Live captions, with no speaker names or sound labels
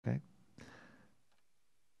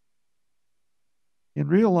In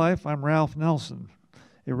real life, I'm Ralph Nelson,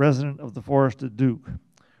 a resident of the forest at Duke.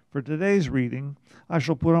 For today's reading, I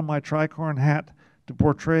shall put on my tricorn hat to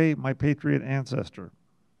portray my patriot ancestor.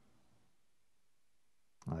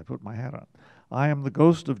 I put my hat on. I am the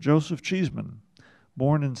ghost of Joseph Cheeseman,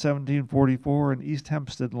 born in 1744 in East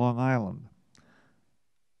Hempstead, Long Island.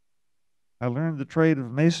 I learned the trade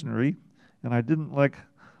of masonry, and I didn't like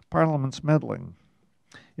Parliament's meddling.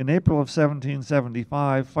 In April of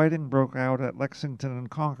 1775, fighting broke out at Lexington and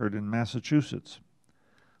Concord in Massachusetts.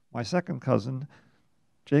 My second cousin,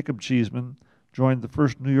 Jacob Cheeseman, joined the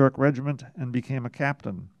 1st New York Regiment and became a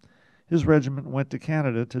captain. His regiment went to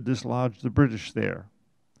Canada to dislodge the British there.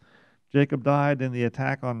 Jacob died in the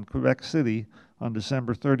attack on Quebec City on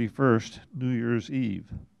December 31st, New Year's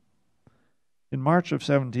Eve. In March of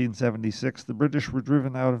 1776, the British were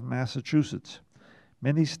driven out of Massachusetts.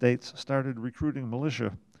 Many states started recruiting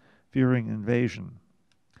militia, fearing invasion.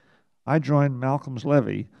 I joined Malcolm's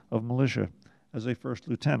levy of militia as a first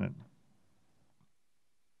lieutenant.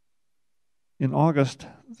 In August,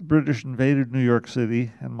 the British invaded New York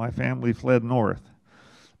City, and my family fled north.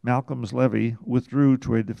 Malcolm's levy withdrew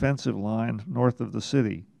to a defensive line north of the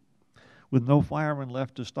city. With no firemen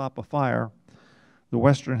left to stop a fire, the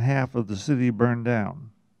western half of the city burned down.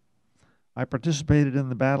 I participated in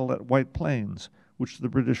the battle at White Plains, which the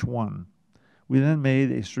British won. We then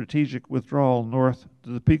made a strategic withdrawal north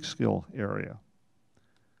to the Peekskill area.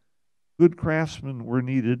 Good craftsmen were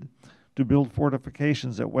needed to build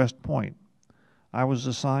fortifications at West Point. I was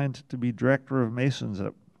assigned to be director of masons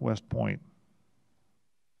at West Point.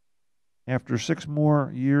 After 6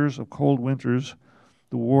 more years of cold winters,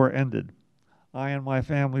 the war ended. I and my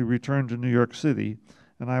family returned to New York City,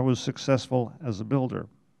 and I was successful as a builder.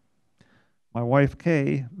 My wife,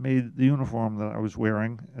 Kay, made the uniform that I was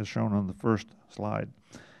wearing, as shown on the first slide,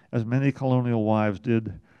 as many colonial wives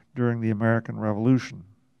did during the American Revolution.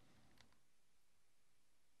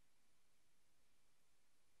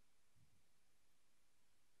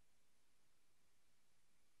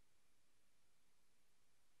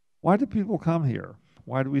 Why do people come here?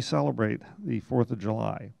 Why do we celebrate the 4th of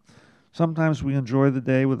July? Sometimes we enjoy the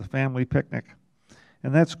day with a family picnic,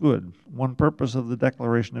 and that's good. One purpose of the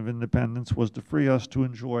Declaration of Independence was to free us to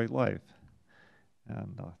enjoy life.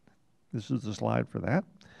 And this is the slide for that,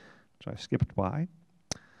 which I skipped by.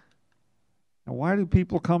 Now, why do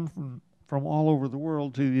people come from all over the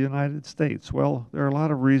world to the United States? Well, there are a lot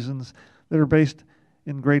of reasons that are based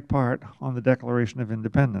in great part on the Declaration of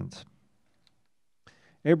Independence.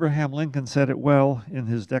 Abraham Lincoln said it well in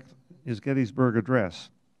his Gettysburg Address.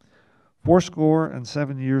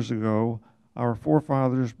 77 years ago, our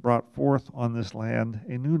forefathers brought forth on this land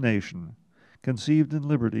a new nation, conceived in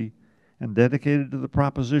liberty and dedicated to the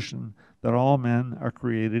proposition that all men are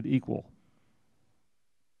created equal.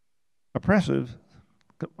 Oppression,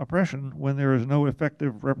 when there is no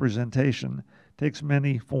effective representation, takes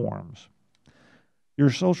many forms.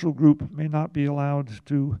 Your social group may not be allowed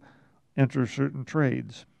to enter certain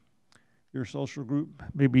trades. Your social group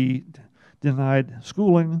may be denied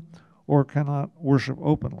schooling or cannot worship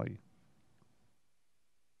openly.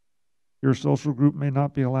 Your social group may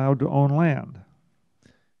not be allowed to own land.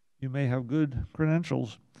 You may have good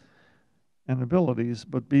credentials and abilities,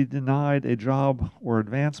 but be denied a job or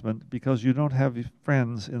advancement because you don't have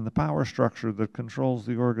friends in the power structure that controls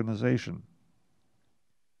the organization.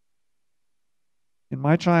 In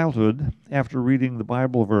my childhood, after reading the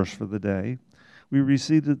Bible verse for the day, we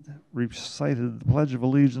recited the Pledge of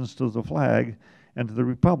Allegiance to the flag and to the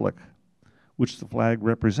Republic, which the flag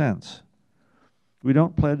represents. We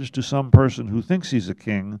don't pledge to some person who thinks he's a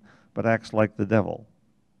king, but acts like the devil.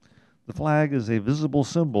 The flag is a visible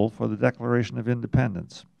symbol for the Declaration of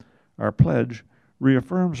Independence. Our pledge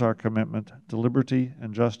reaffirms our commitment to liberty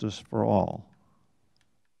and justice for all.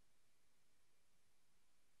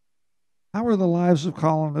 How were the lives of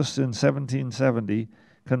colonists in 1770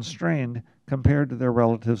 constrained compared to their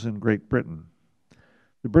relatives in Great Britain?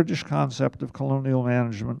 The British concept of colonial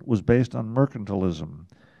management was based on mercantilism,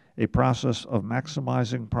 a process of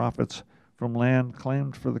maximizing profits from land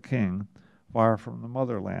claimed for the king far from the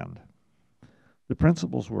motherland. The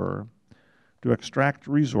principles were to extract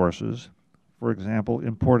resources, for example,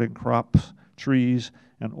 importing crops, trees,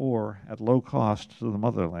 and ore at low cost to the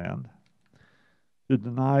motherland, to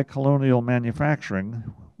deny colonial manufacturing,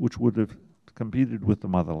 which would have competed with the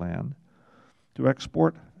motherland, to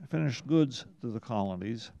export finished goods to the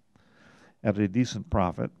colonies at a decent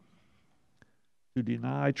profit, to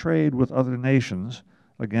deny trade with other nations,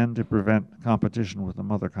 again to prevent competition with the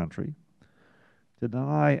mother country, to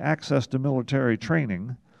deny access to military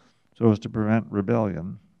training so as to prevent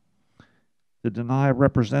rebellion, to deny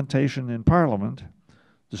representation in Parliament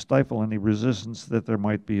to stifle any resistance that there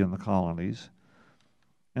might be in the colonies,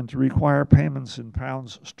 and to require payments in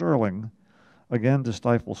pounds sterling, again to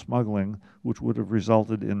stifle smuggling, which would have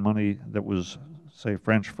resulted in money that was, say,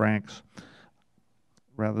 French francs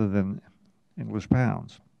rather than English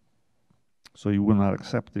pounds. So you would not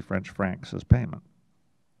accept the French francs as payment.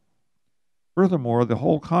 Furthermore, the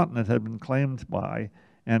whole continent had been claimed by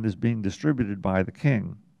and is being distributed by the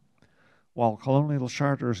king. While colonial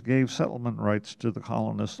charters gave settlement rights to the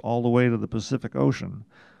colonists all the way to the Pacific Ocean,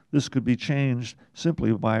 this could be changed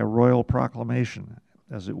simply by a royal proclamation,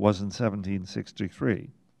 as it was in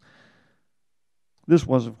 1763. This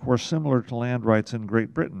was, of course, similar to land rights in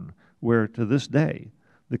Great Britain, where to this day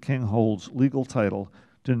the king holds legal title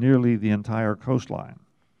to nearly the entire coastline.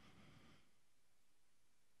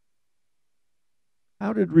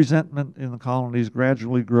 How did resentment in the colonies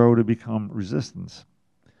gradually grow to become resistance?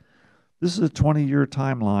 This is a 20-year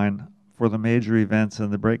timeline for the major events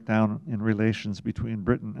and the breakdown in relations between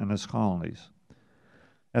Britain and its colonies.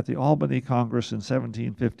 At the Albany Congress in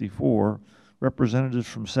 1754, representatives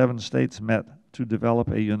from 7 states met to develop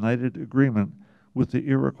a united agreement with the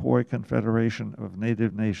Iroquois Confederation of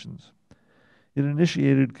Native Nations. It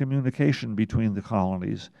initiated communication between the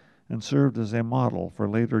colonies and served as a model for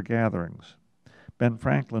later gatherings. Ben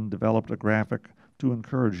Franklin developed a graphic to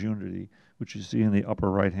encourage unity, which you see in the upper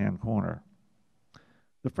right-hand corner.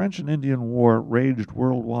 The French and Indian War raged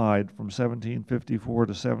worldwide from 1754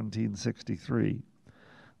 to 1763.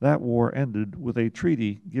 That war ended with a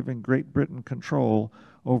treaty giving Great Britain control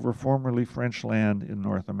over formerly French land in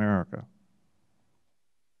North America.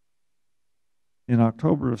 In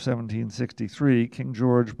October of 1763, King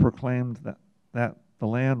George proclaimed that the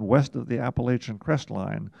land west of the Appalachian crest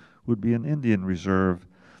line would be an Indian reserve,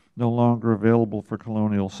 no longer available for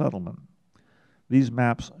colonial settlement. These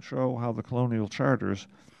maps show how the colonial charters,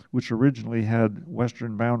 which originally had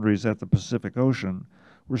western boundaries at the Pacific Ocean,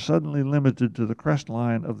 were suddenly limited to the crest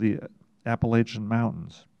line of the Appalachian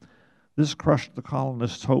Mountains. This crushed the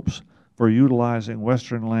colonists' hopes for utilizing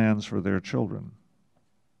western lands for their children.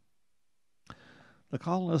 The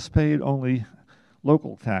colonists paid only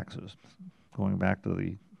local taxes, going back to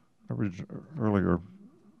the earlier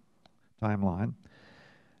timeline.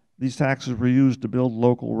 These taxes were used to build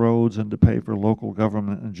local roads and to pay for local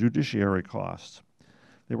government and judiciary costs.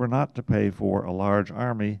 They were not to pay for a large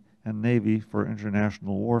army and navy for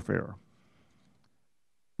international warfare.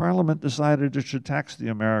 Parliament decided it should tax the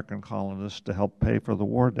American colonists to help pay for the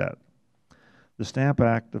war debt. The Stamp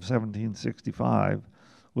Act of 1765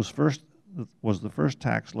 was the first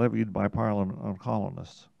tax levied by Parliament on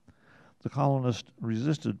colonists. The colonists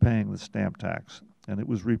resisted paying the stamp tax, and it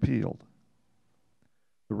was repealed.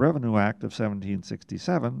 The Revenue Act of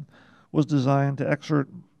 1767 was designed to exert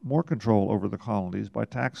more control over the colonies by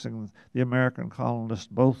taxing the American colonists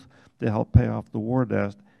both to help pay off the war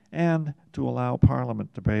debt and to allow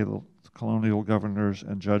Parliament to pay the colonial governors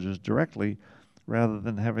and judges directly rather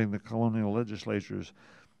than having the colonial legislatures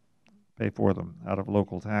pay for them out of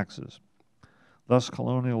local taxes. Thus,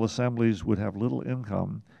 colonial assemblies would have little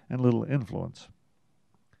income and little influence.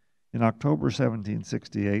 In October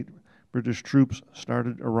 1768, British troops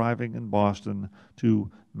started arriving in Boston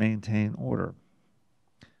to maintain order.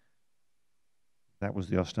 That was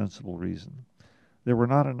the ostensible reason. There were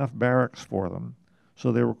not enough barracks for them,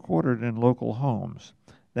 so they were quartered in local homes.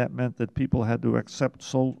 That meant that people had to accept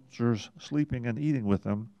soldiers sleeping and eating with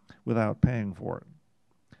them without paying for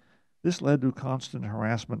it. This led to constant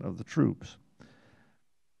harassment of the troops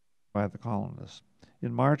by the colonists.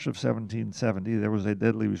 In March of 1770, there was a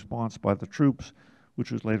deadly response by the troops,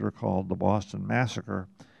 which was later called the Boston Massacre.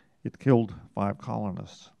 It killed 5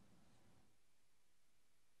 colonists.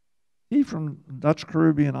 Tea from Dutch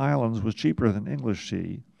Caribbean islands was cheaper than English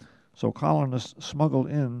tea, so colonists smuggled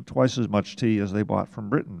in twice as much tea as they bought from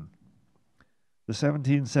Britain. The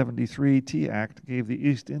 1773 Tea Act gave the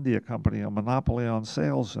East India Company a monopoly on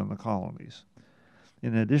sales in the colonies.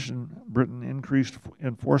 In addition, Britain increased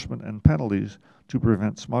enforcement and penalties to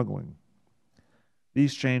prevent smuggling.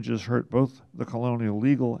 These changes hurt both the colonial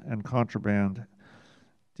legal and contraband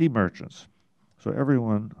tea merchants, so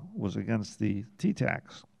everyone was against the tea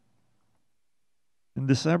tax. In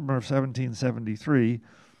December of 1773,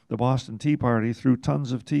 the Boston Tea Party threw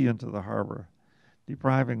tons of tea into the harbor,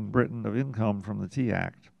 depriving Britain of income from the Tea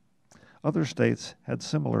Act. Other states had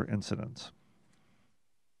similar incidents.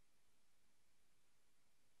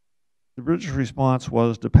 The British response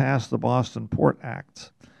was to pass the Boston Port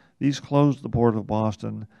Acts. These closed the port of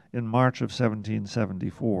Boston in March of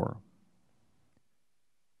 1774.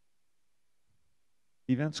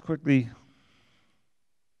 Events quickly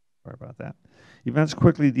Sorry about that. Events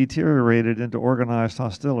quickly deteriorated into organized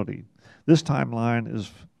hostility. This timeline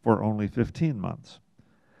is for only 15 months.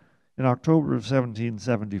 In October of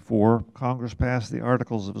 1774, Congress passed the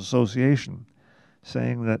Articles of Association,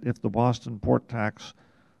 saying that if the Boston Port Tax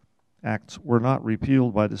Acts were not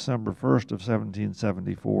repealed by December 1st of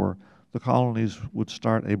 1774, the colonies would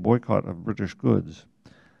start a boycott of British goods.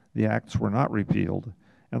 The acts were not repealed,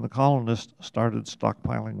 and the colonists started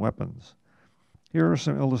stockpiling weapons. Here are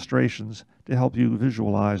some illustrations to help you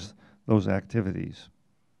visualize those activities.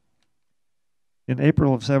 In April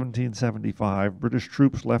of 1775, British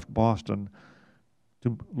troops left Boston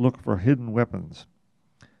to look for hidden weapons.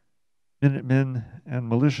 Minutemen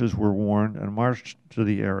and militias were warned and marched to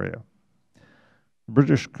the area. The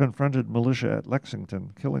British confronted militia at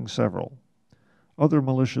Lexington, killing several. Other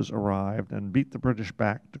militias arrived and beat the British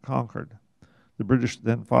back to Concord. The British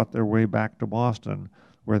then fought their way back to Boston,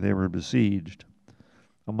 where they were besieged.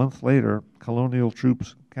 A month later, colonial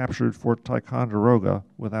troops captured Fort Ticonderoga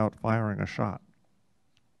without firing a shot.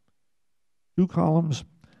 2 columns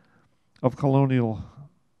of colonial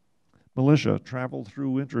militia traveled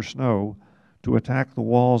through winter snow to attack the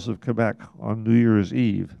walls of Quebec on New Year's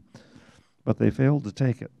Eve, but they failed to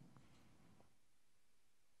take it.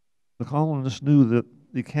 The colonists knew that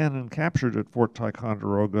the cannon captured at Fort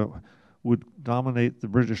Ticonderoga would dominate the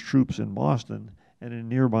British troops in Boston and in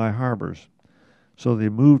nearby harbors, so they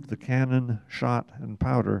moved the cannon, shot, and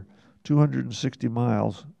powder 260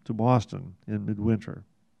 miles to Boston in midwinter.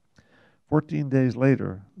 14 days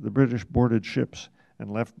later, the British boarded ships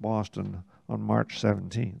and left Boston on March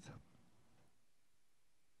 17th.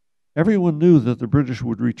 Everyone knew that the British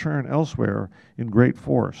would return elsewhere in great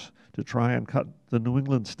force to try and cut the New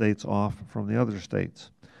England states off from the other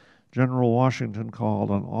states. General Washington called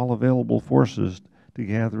on all available forces to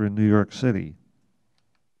gather in New York City.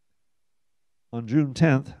 On June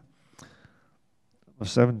 10th of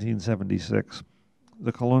 1776,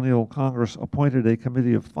 the Colonial Congress appointed a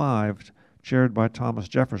committee of 5, chaired by Thomas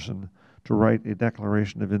Jefferson, to write a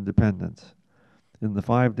Declaration of Independence. In the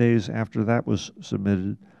 5 days after that was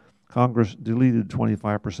submitted, Congress deleted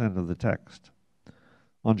 25% of the text.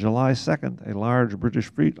 On July 2nd, a large British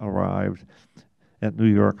fleet arrived at New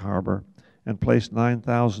York Harbor and placed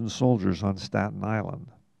 9,000 soldiers on Staten Island.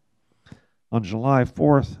 On July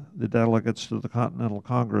 4th, the delegates to the Continental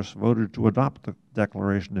Congress voted to adopt the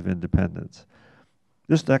Declaration of Independence.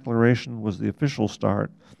 This declaration was the official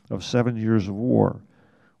start of 7 years of war,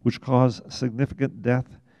 which caused significant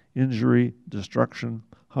death, injury, destruction,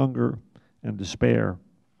 hunger, and despair,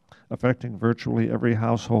 affecting virtually every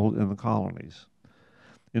household in the colonies.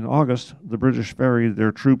 In August, the British ferried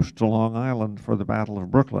their troops to Long Island for the Battle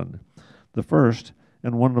of Brooklyn, the first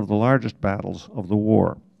and one of the largest battles of the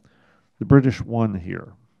war. The British won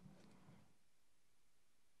here.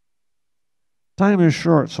 Time is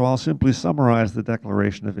short, so I'll simply summarize the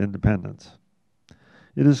Declaration of Independence.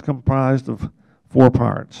 It is comprised of 4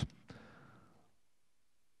 parts.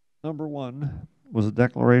 Number 1 was a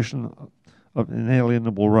declaration of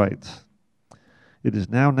inalienable rights. It is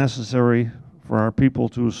now necessary for our people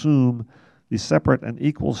to assume the separate and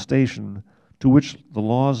equal station to which the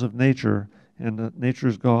laws of nature and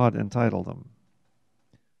nature's God entitle them.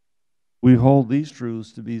 We hold these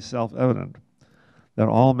truths to be self-evident, that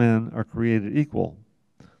all men are created equal,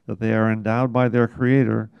 that they are endowed by their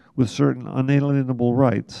Creator with certain unalienable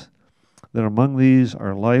rights, that among these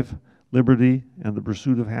are life, liberty, and the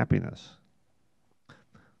pursuit of happiness.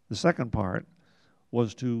 The second part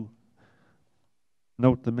was to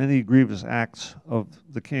note the many grievous acts of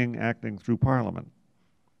the king acting through Parliament.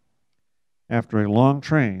 After a long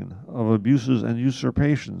train of abuses and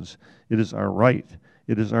usurpations, it is our right,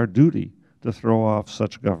 it is our duty to throw off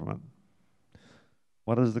such government.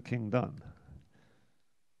 What has the king done?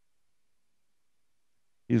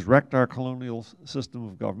 He's wrecked our colonial system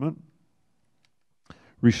of government,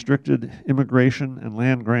 restricted immigration and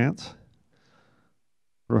land grants,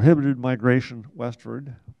 prohibited migration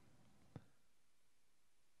westward,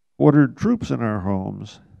 ordered troops in our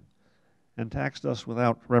homes, and taxed us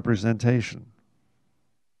without representation.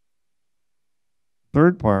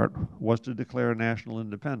 Third part was to declare national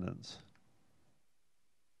independence.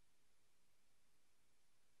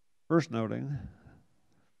 First noting,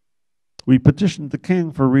 we petitioned the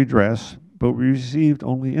king for redress, but we received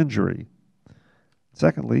only injury.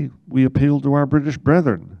 Secondly, we appealed to our British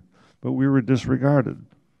brethren, but we were disregarded.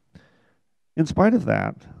 In spite of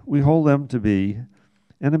that, we hold them to be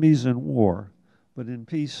enemies in war, but in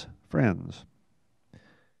peace, friends.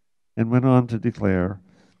 And went on to declare,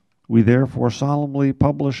 we therefore solemnly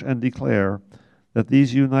publish and declare that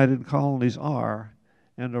these united colonies are,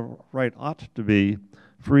 and a right ought to be,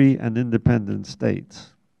 free and independent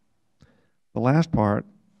states. The last part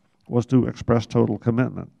was to express total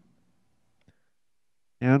commitment.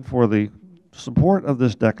 And for the support of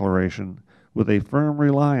this declaration, with a firm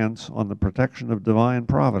reliance on the protection of divine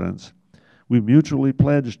providence, we mutually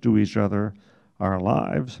pledged to each other our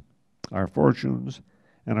lives, our fortunes,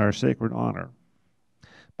 and our sacred honor.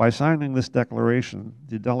 By signing this declaration,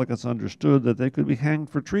 the delegates understood that they could be hanged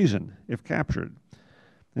for treason if captured.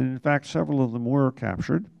 And in fact, several of them were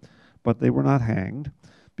captured, but they were not hanged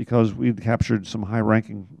because we'd captured some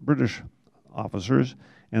high-ranking British officers,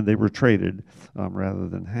 and they were traded rather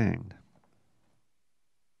than hanged.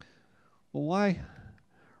 Well, why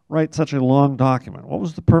write such a long document? What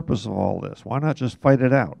was the purpose of all this? Why not just fight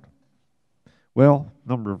it out? Well, a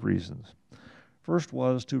number of reasons. First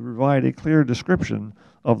was to provide a clear description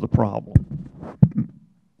of the problem.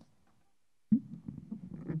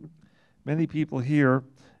 Many people here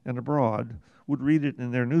and abroad would read it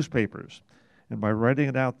in their newspapers, and by writing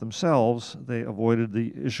it out themselves, they avoided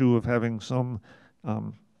the issue of having some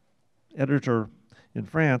editor in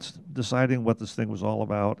France deciding what this thing was all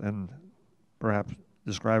about and perhaps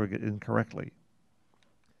describing it incorrectly.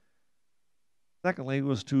 Secondly,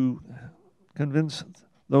 was to convince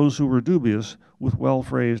those who were dubious with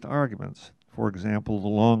well-phrased arguments, for example, the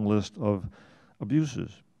long list of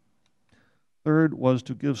abuses. Third was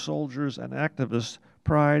to give soldiers and activists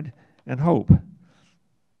pride and hope.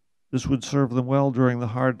 This would serve them well during the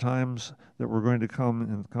hard times that were going to come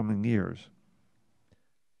in the coming years.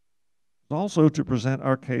 Also to present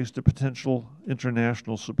our case to potential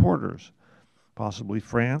international supporters, possibly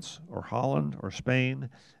France or Holland or Spain,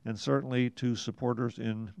 and certainly to supporters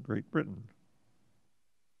in Great Britain.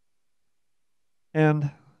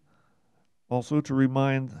 And also to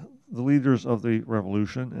remind the leaders of the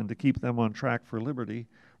revolution and to keep them on track for liberty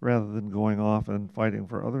rather than going off and fighting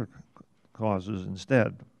for other causes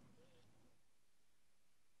instead,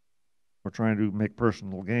 or trying to make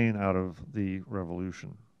personal gain out of the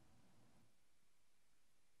revolution.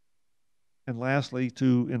 And lastly,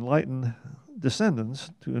 to enlighten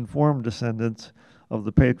descendants, to inform descendants of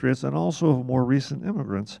the patriots and also of more recent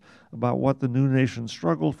immigrants about what the new nation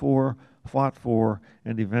struggled for, fought for,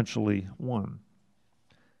 and eventually won.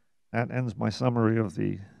 That ends my summary of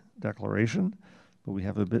the Declaration, but we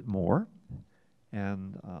have a bit more.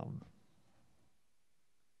 And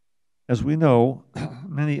as we know,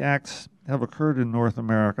 many acts have occurred in North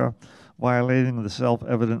America violating the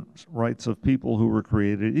self-evident rights of people who were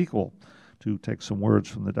created equal, to take some words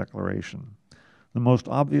from the Declaration. The most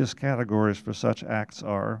obvious categories for such acts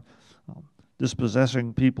are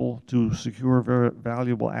dispossessing people to secure very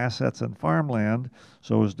valuable assets and farmland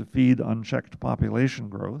so as to feed unchecked population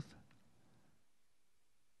growth,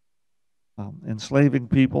 enslaving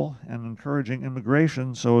people and encouraging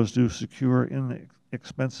immigration so as to secure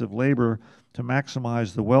inexpensive labor to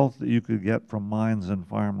maximize the wealth that you could get from mines and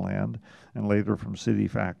farmland and later from city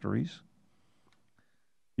factories,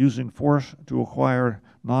 using force to acquire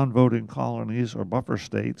non-voting colonies or buffer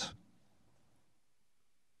states,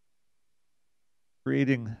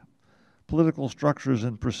 creating political structures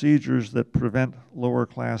and procedures that prevent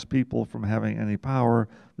lower-class people from having any power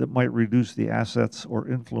that might reduce the assets or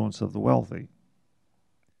influence of the wealthy.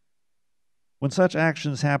 When such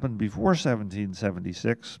actions happened before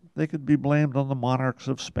 1776, they could be blamed on the monarchs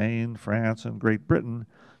of Spain, France, and Great Britain,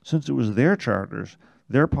 since it was their charters,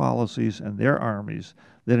 their policies, and their armies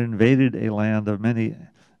that invaded a land of many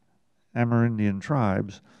Amerindian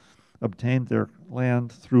tribes, obtained their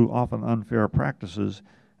land through often unfair practices,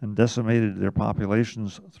 and decimated their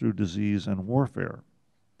populations through disease and warfare.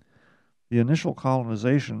 The initial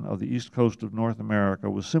colonization of the east coast of North America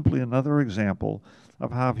was simply another example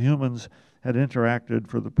of how humans had interacted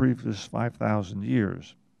for the previous 5,000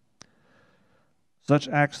 years. Such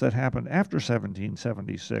acts that happened after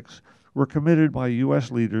 1776 were committed by U.S.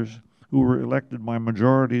 leaders who were elected by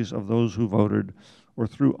majorities of those who voted, or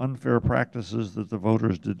through unfair practices that the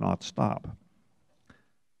voters did not stop.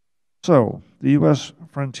 So, the U.S.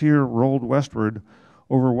 frontier rolled westward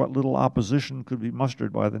over what little opposition could be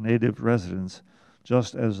mustered by the native residents,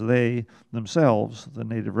 just as they themselves, the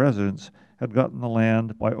native residents, had gotten the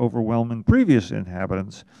land by overwhelming previous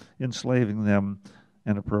inhabitants, enslaving them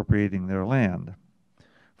and appropriating their land.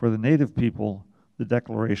 For the native people, the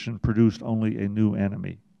Declaration produced only a new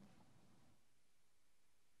enemy.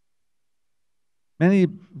 Many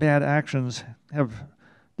bad actions have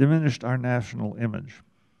diminished our national image.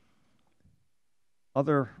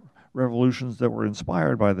 Other revolutions that were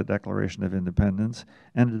inspired by the Declaration of Independence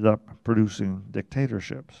ended up producing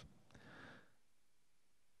dictatorships.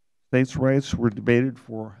 States' rights were debated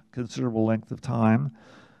for a considerable length of time.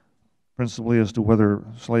 principally as to whether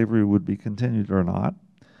slavery would be continued or not,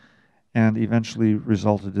 and eventually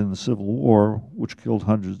resulted in the Civil War, which killed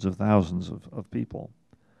hundreds of thousands of people.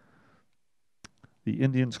 The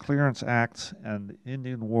Indians Clearance Acts and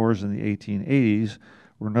Indian Wars in the 1880s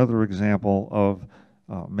were another example of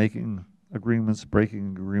making agreements,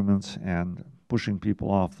 breaking agreements, and pushing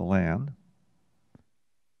people off the land.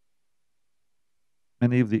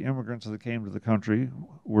 Many of the immigrants that came to the country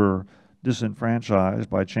were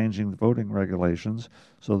disenfranchised by changing the voting regulations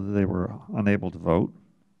so that they were unable to vote.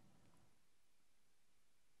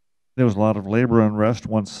 There was a lot of labor unrest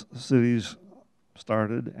once cities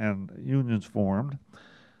started and unions formed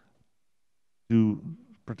to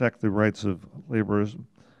protect the rights of laborers,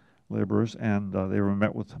 and they were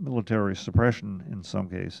met with military suppression in some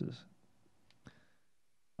cases.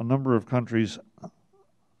 A number of countries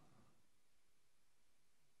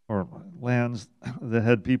or lands that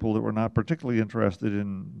had people that were not particularly interested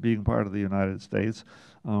in being part of the United States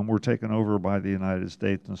were taken over by the United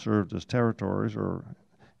States and served as territories, or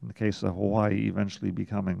in the case of Hawaii, eventually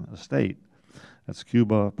becoming a state. That's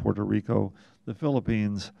Cuba, Puerto Rico, the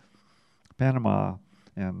Philippines, Panama,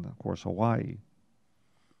 and of course Hawaii.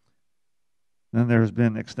 Then there's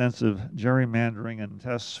been extensive gerrymandering and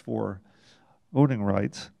tests for voting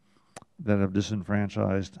rights that have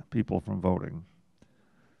disenfranchised people from voting.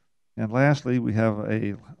 And lastly, we have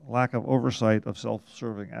a lack of oversight of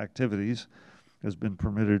self-serving activities has been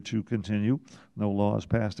permitted to continue. No laws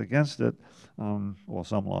passed against it. Well,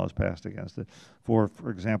 some laws passed against it. For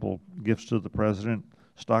example, gifts to the president,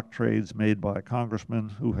 stock trades made by congressmen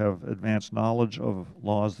who have advanced knowledge of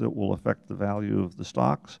laws that will affect the value of the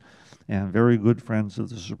stocks, and very good friends of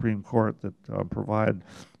the Supreme Court that provide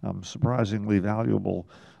surprisingly valuable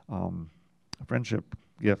friendship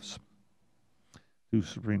gifts to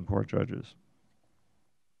Supreme Court judges.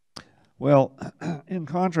 Well, in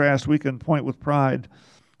contrast, we can point with pride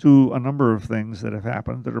to a number of things that have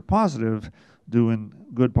happened that are positive, due in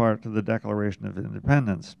good part to the Declaration of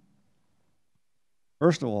Independence.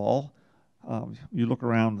 First of all, you look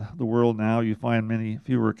around the world now, you find many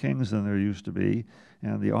fewer kings than there used to be,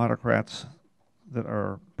 and the autocrats that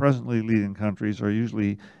are presently leading countries are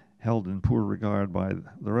usually held in poor regard by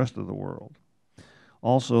the rest of the world.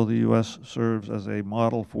 Also, the U.S. serves as a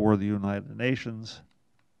model for the United Nations,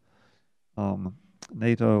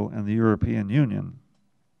 NATO, and the European Union.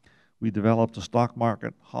 We developed a stock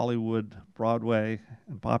market, Hollywood, Broadway,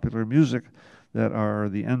 and popular music that are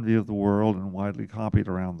the envy of the world and widely copied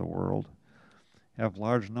around the world. Have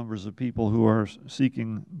large numbers of people who are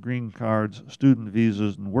seeking green cards, student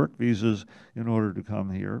visas, and work visas in order to come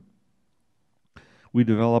here. We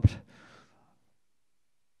developed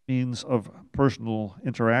means of personal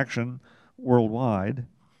interaction worldwide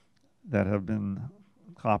that have been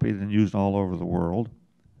copied and used all over the world.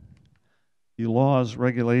 The laws,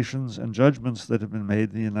 regulations, and judgments that have been made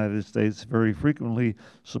in the United States very frequently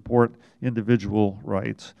support individual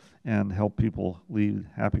rights and help people lead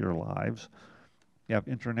happier lives. You have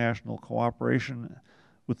international cooperation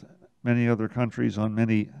with many other countries on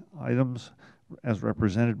many items as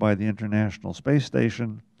represented by the International Space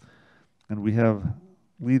Station, and we have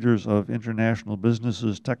leaders of international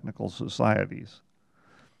businesses, technical societies.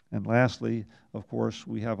 And lastly, of course,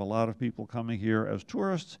 we have a lot of people coming here as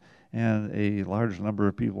tourists and a large number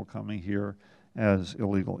of people coming here as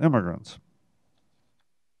illegal immigrants.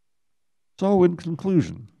 So in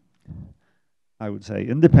conclusion, I would say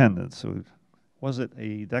independence. So was it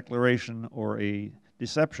a declaration or a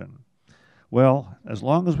deception? Well, as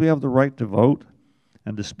long as we have the right to vote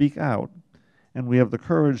and to speak out, and we have the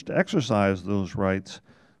courage to exercise those rights,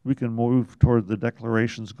 we can move toward the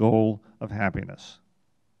Declaration's goal of happiness.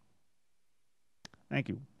 Thank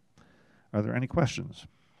you. Are there any questions?